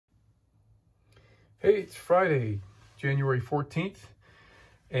Hey, it's Friday, January 14th,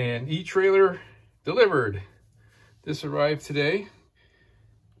 and e-trailer delivered. This arrived today,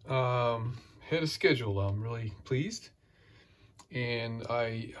 ahead of schedule. I'm really pleased. And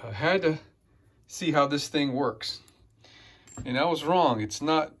I had to see how this thing works. And I was wrong. It's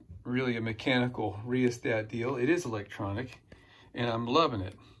not really a mechanical rheostat deal. It is electronic, and I'm loving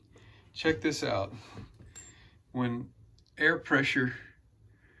it. Check this out. When air pressure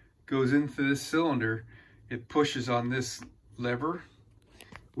goes into this cylinder, it pushes on this lever,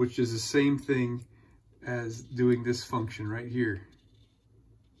 which is the same thing as doing this function right here.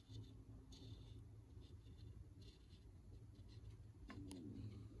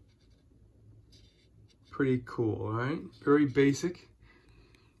 Pretty cool, all right? Very basic.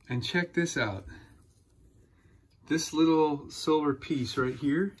 And check this out. This little silver piece right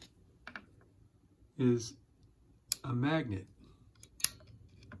here is a magnet.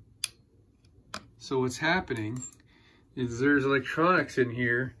 So what's happening is there's electronics in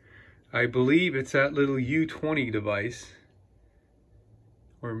here. I believe it's that little U20 device,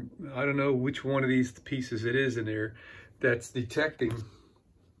 or I don't know which one of these pieces it is in there, that's detecting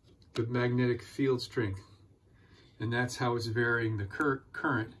the magnetic field strength. And that's how it's varying the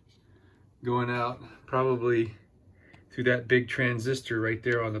current going out probably through that big transistor right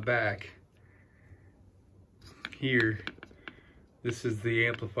there on the back. Here, this is the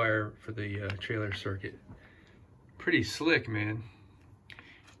amplifier for the trailer circuit. Pretty slick, man.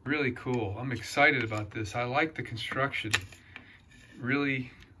 Really cool. I'm excited about this. I like the construction.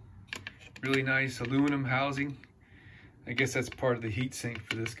 Really nice aluminum housing. I guess that's part of the heat sink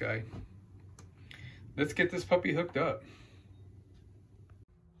for this guy. Let's get this puppy hooked up.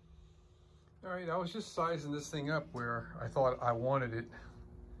 All right, I was just sizing this thing up where I thought I wanted it,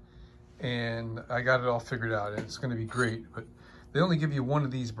 and I got it all figured out, and it's going to be great. But they only give you one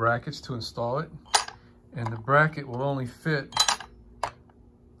of these brackets to install it, and the bracket will only fit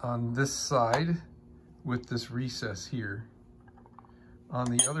on this side with this recess here. On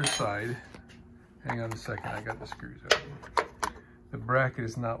the other side, hang on a second, I got the screws out. The bracket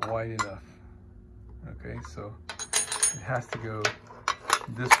is not wide enough. Okay, so it has to go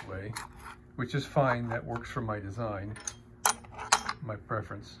this way, which is fine. That works for my design, my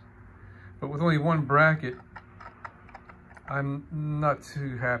preference. But with only one bracket, I'm not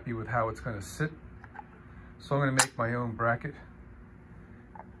too happy with how it's going to sit. So I'm going to make my own bracket.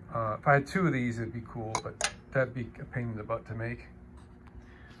 If I had two of these, it'd be cool, but that'd be a pain in the butt to make.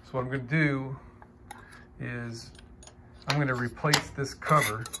 So what I'm going to do is I'm going to replace this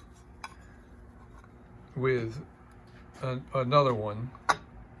cover with another one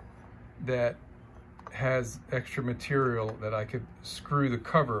that has extra material that I could screw the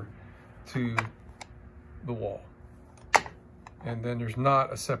cover to the wall. And then there's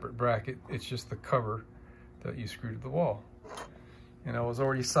not a separate bracket, it's just the cover that you screw to the wall. And I was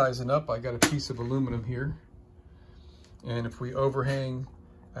already sizing up. I got a piece of aluminum here. And if we overhang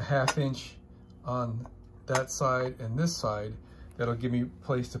a 1/2 inch on that side and this side, that'll give me a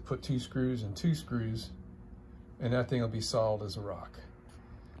place to put 2 screws and 2 screws, and that thing will be solid as a rock.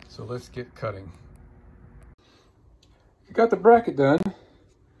 So let's get cutting. I got the bracket done.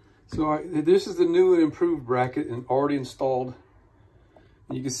 So this is the new and improved bracket and already installed.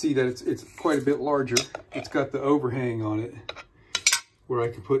 And you can see that it's quite a bit larger. It's got the overhang on it where I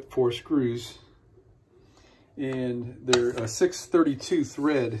can put 4 screws. And they're a 632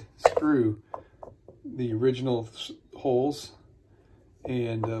 thread screw, the original holes.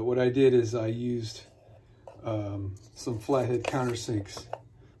 And what I did is I used some flathead countersinks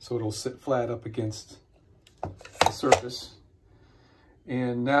so it'll sit flat up against the surface.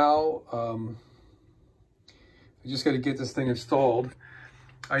 And now I just got to get this thing installed.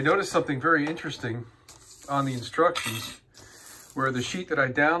 I noticed something very interesting on the instructions where the sheet that I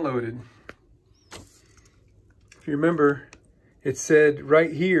downloaded, if you remember, it said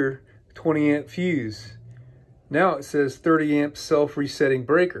right here 20 amp fuse. Now it says 30 amp self-resetting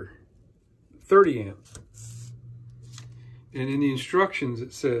breaker, 30 amp. And in the instructions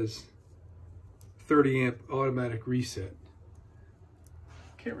it says 30 amp automatic reset.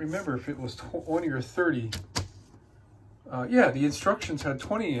 Can't remember if it was 20 or 30. Yeah, the instructions had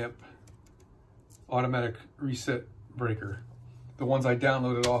 20 amp automatic reset breaker. The ones I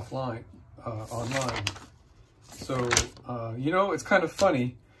downloaded offline, online. So, you know, it's kind of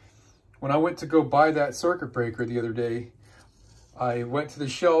funny. When I went to go buy that circuit breaker the other day, I went to the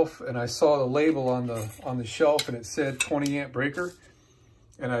shelf and I saw the label on the shelf and it said 20 amp breaker.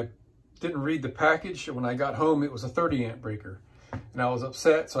 And I didn't read the package. And when I got home, it was a 30 amp breaker. And I was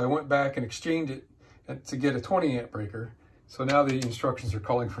upset, so I went back and exchanged it to get a 20 amp breaker. So now the instructions are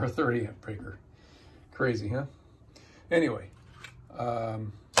calling for a 30 amp breaker. Crazy, huh? Anyway,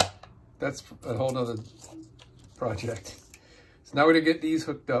 that's a whole nother project. So now we're gonna get these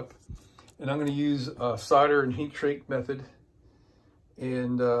hooked up, and I'm gonna use a solder and heat shrink method,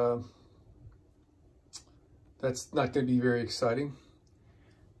 and that's not gonna be very exciting,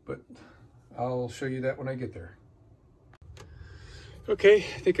 but I'll show you that when I get there. Okay,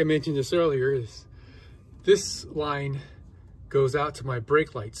 I think I mentioned this earlier, is this line goes out to my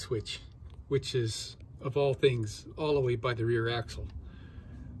brake light switch, which is, of all things, all the way by the rear axle.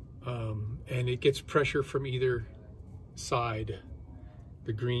 And it gets pressure from either side,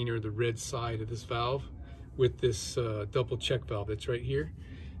 the green or the red side of this valve, with this double check valve that's right here.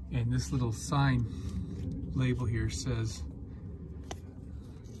 And this little sign label here says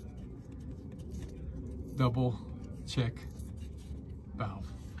double check valve.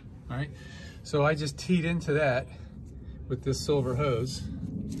 All right, so I just teed into that with this silver hose.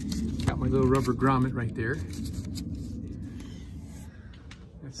 Got my little rubber grommet right there.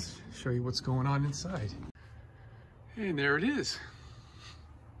 Let's show you what's going on inside. And there it is.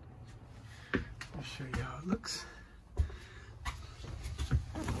 I'll show you how it looks.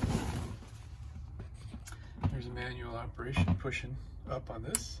 There's a manual operation pushing up on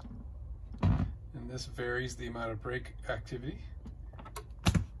this. And this varies the amount of brake activity.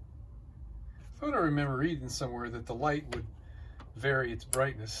 I thought I remember reading somewhere that the light would vary its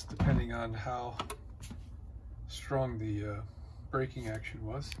brightness depending on how strong the braking action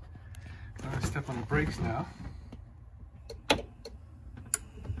was. I'm going to step on the brakes now. You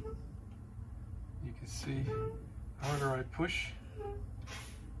can see the harder I push,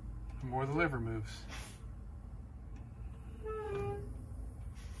 the more the lever moves.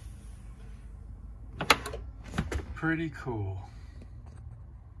 Pretty cool.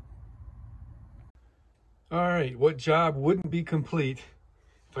 All right, what job wouldn't be complete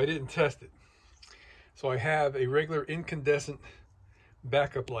if I didn't test it? So I have a regular incandescent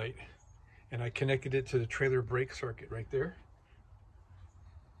backup light, and I connected it to the trailer brake circuit right there.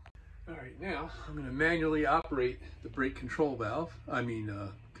 All right, now I'm going to manually operate the brake control valve.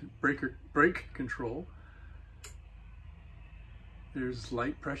 Brake control. There's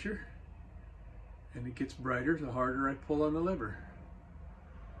light pressure, and it gets brighter the harder I pull on the lever.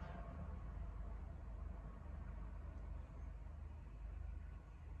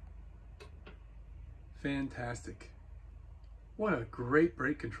 Fantastic. What a great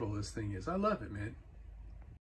brake control this thing is. I love it, man.